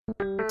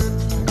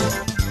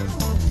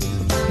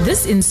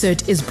This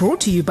insert is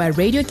brought to you by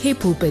Radio K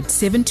Pulpit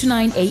 7 to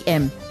 9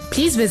 a.m.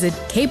 Please visit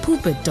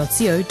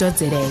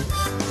kpulpit.co.za.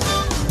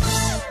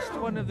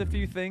 One of the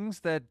few things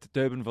that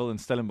Durbanville and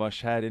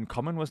Stellenbosch had in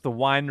common was the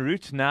wine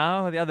route.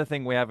 Now, the other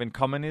thing we have in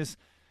common is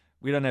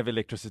we don't have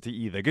electricity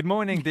either. Good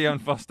morning, Dion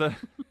Forster.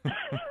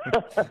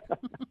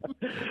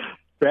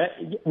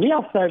 We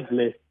are so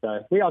blessed,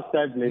 though. We are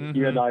so blessed,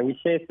 you and I. We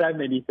share so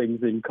many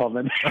things in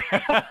common.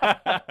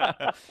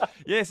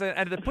 Yes, and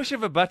at the push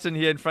of a button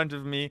here in front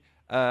of me,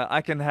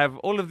 I can have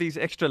all of these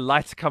extra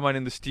lights come on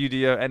in the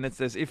studio, and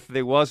it's as if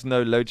there was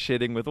no load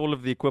shedding with all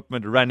of the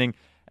equipment running.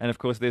 And, of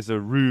course, there's a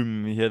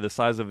room here the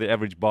size of the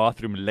average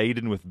bathroom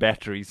laden with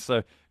batteries.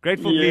 So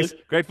grateful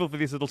for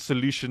these little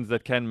solutions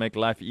that can make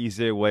life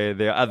easier, where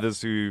there are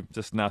others who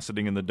just now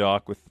sitting in the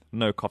dark with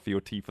no coffee or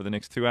tea for the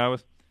next 2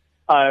 hours.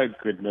 Oh,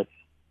 goodness.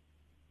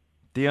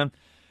 Dion,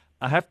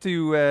 I have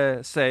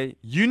to say,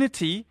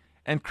 unity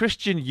and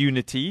Christian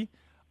unity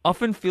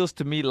often feels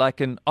to me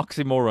like an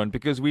oxymoron,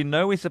 because we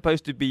know we're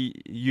supposed to be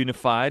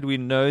unified. We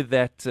know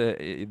that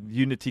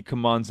unity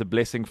commands a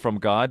blessing from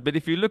God. But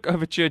if you look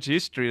over church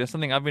history, that's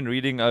something I've been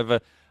reading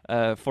over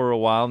for a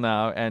while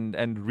now, and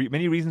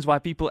many reasons why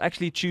people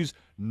actually choose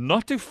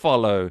not to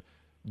follow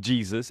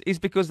Jesus is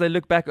because they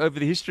look back over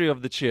the history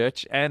of the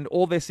church and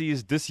all they see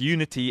is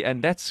disunity,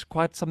 and that's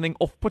quite something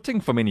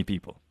off-putting for many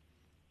people.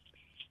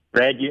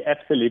 Brad, you're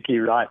absolutely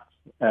right.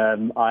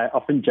 I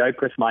often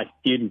joke with my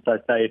students. I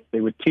say if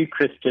there were two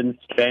Christians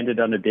stranded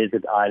on a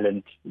desert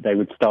island, they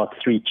would start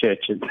three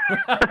churches.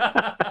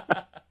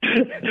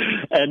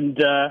 And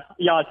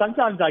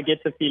sometimes I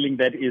get the feeling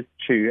that is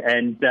true.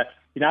 And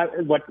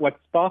what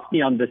sparked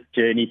me on this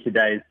journey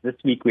today is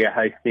this week we are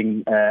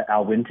hosting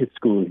our winter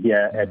school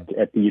here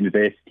at the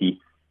university,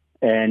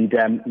 and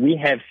we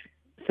have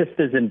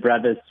sisters and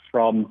brothers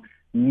from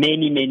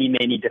many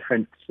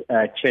different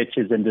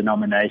churches and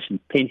denominations,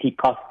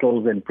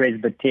 Pentecostals and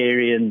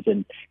Presbyterians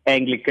and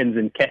Anglicans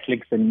and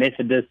Catholics and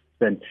Methodists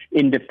and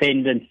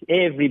Independents.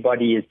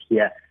 Everybody is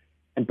here.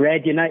 And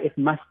Brad, it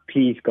must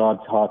please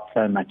God's heart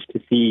so much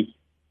to see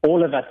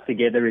all of us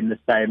together in the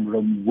same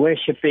room,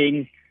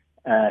 worshiping,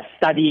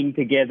 studying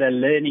together,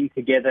 learning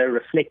together,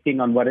 reflecting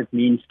on what it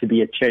means to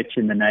be a church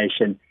in the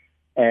nation.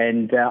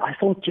 And I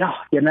thought,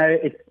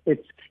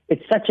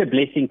 it's such a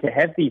blessing to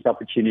have these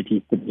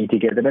opportunities to be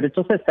together, but it's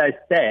also so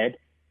sad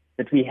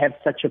that we have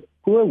such a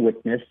poor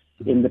witness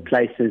in the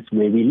places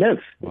where we live.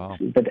 Wow.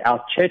 That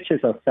our churches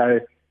are so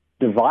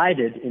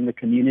divided in the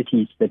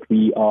communities that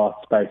we are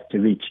supposed to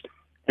reach.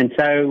 And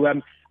so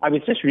I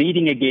was just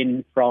reading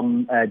again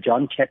from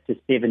John chapter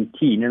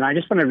 17, and I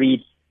just want to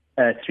read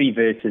 3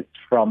 verses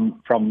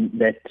from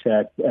that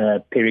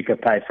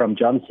pericope from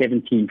John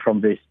 17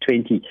 from verse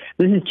 20.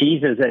 This is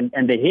Jesus,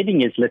 and the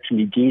heading is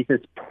literally Jesus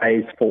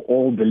prays for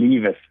all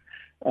believers.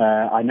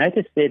 I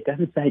noticed there it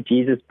doesn't say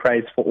Jesus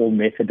prays for all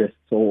Methodists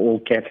or all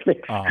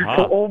Catholics,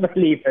 for all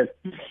believers.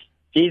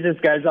 Jesus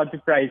goes on to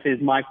pray, says,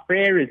 "My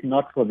prayer is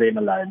not for them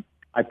alone.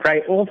 I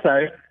pray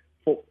also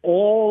for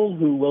all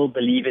who will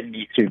believe in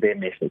me through their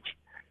message,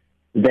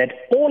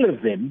 that all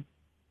of them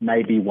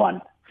may be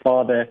one.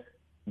 Father,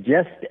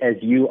 just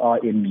as you are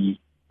in me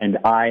and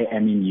I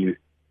am in you,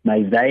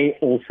 may they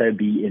also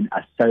be in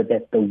us, so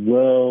that the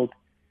world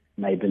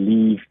may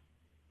believe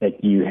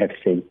that you have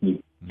sent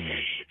me."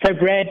 So,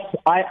 Brad,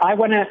 I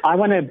want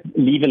to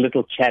leave a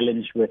little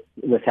challenge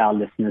with our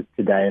listeners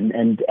today,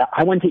 and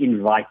I want to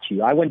invite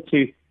you. I want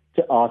to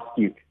ask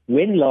you,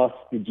 when last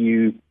did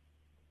you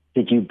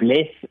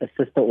bless a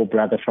sister or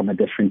brother from a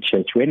different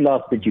church? When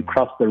last did you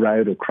cross the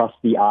road or cross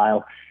the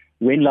aisle?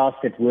 When last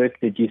at work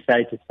did you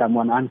say to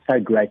someone, "I'm so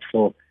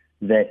grateful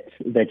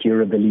that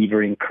you're a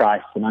believer in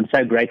Christ, and I'm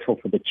so grateful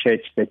for the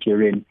church that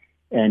you're in,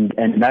 and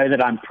know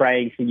that I'm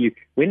praying for you"?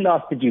 When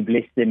last did you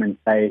bless them and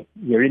say,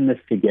 "You're in this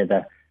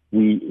together,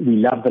 we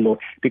love the Lord"?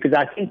 Because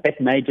I think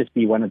that may just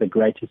be one of the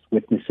greatest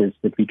witnesses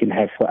that we can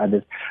have for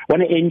others. I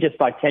want to end just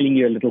by telling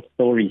you a little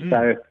story.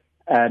 So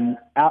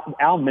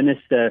our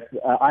minister,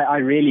 I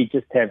really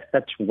just have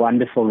such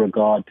wonderful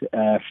regard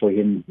for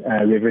him,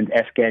 Reverend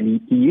Afghan.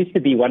 He used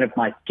to be one of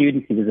my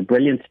students. He was a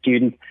brilliant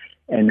student,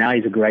 and now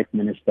he's a great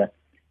minister.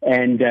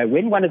 And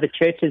when one of the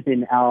churches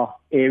in our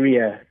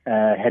area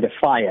had a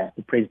fire,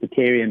 the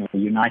Presbyterian or the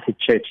United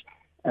Church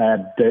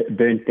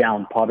burnt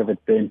down, part of it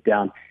burnt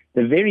down,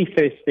 the very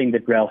first thing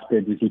that Ralph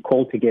did was he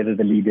called together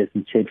the leaders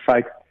and said,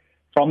 "Folks,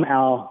 from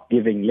our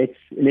giving, let's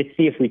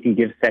see if we can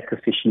give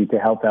sacrificially to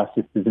help our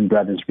sisters and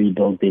brothers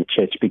rebuild their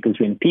church, because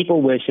when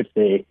people worship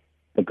there,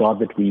 the God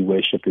that we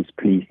worship is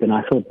pleased." And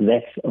I thought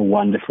that's a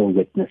wonderful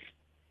witness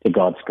to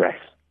God's grace.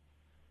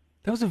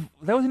 That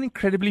was an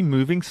incredibly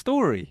moving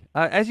story.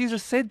 As you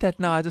just said that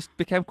now, I just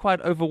became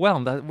quite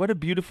overwhelmed. What a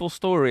beautiful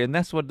story, and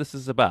that's what this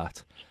is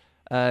about.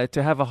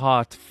 To have a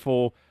heart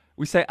for,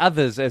 we say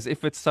others as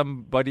if it's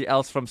somebody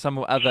else from some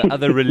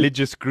other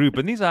religious group,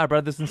 and these are our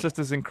brothers and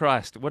sisters in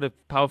Christ. What a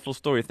powerful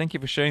story. Thank you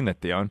for sharing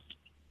that, Dion.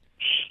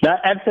 No,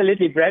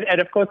 absolutely, Brad.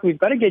 And of course, we've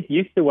got to get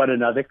used to one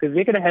another because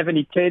we're going to have an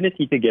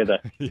eternity together.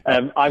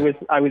 Yeah. I was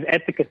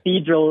at the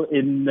cathedral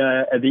in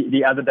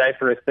the other day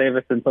for a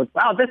service and thought,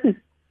 wow, this is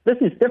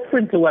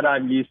different to what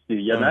I'm used to.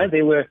 You know,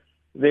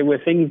 there were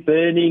things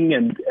burning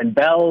and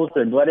bells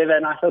and whatever,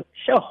 and I thought,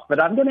 sure,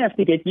 but I'm going to have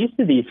to get used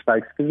to these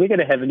folks because we're going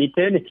to have an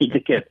eternity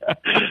together.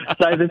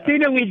 So the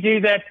sooner we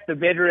do that, the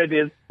better it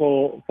is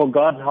for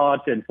God's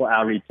heart and for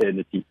our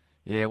eternity.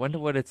 Yeah, I wonder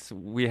what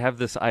we have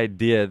this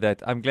idea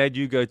that I'm glad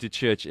you go to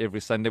church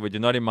every Sunday, but you're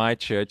not in my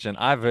church, and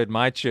I've heard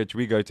my church,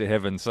 we go to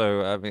heaven.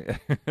 So, I mean,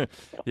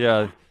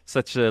 yeah,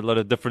 such a lot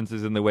of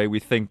differences in the way we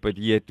think, but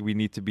yet we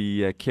need to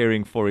be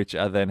caring for each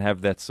other and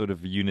have that sort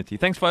of unity.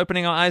 Thanks for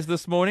opening our eyes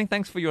this morning.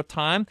 Thanks for your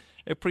time.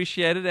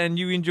 Appreciate it, and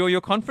you enjoy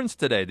your conference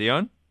today,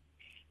 Dion.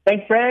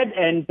 Thanks, Brad,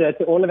 and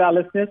to all of our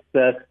listeners,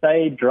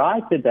 stay dry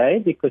today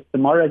because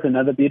tomorrow is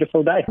another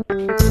beautiful day.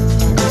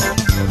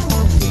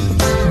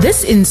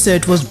 This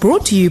insert was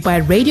brought to you by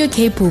Radio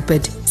K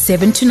Pulpit,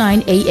 7 to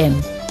 9 a.m.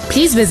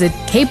 Please visit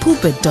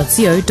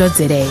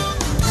kpulpit.co.za.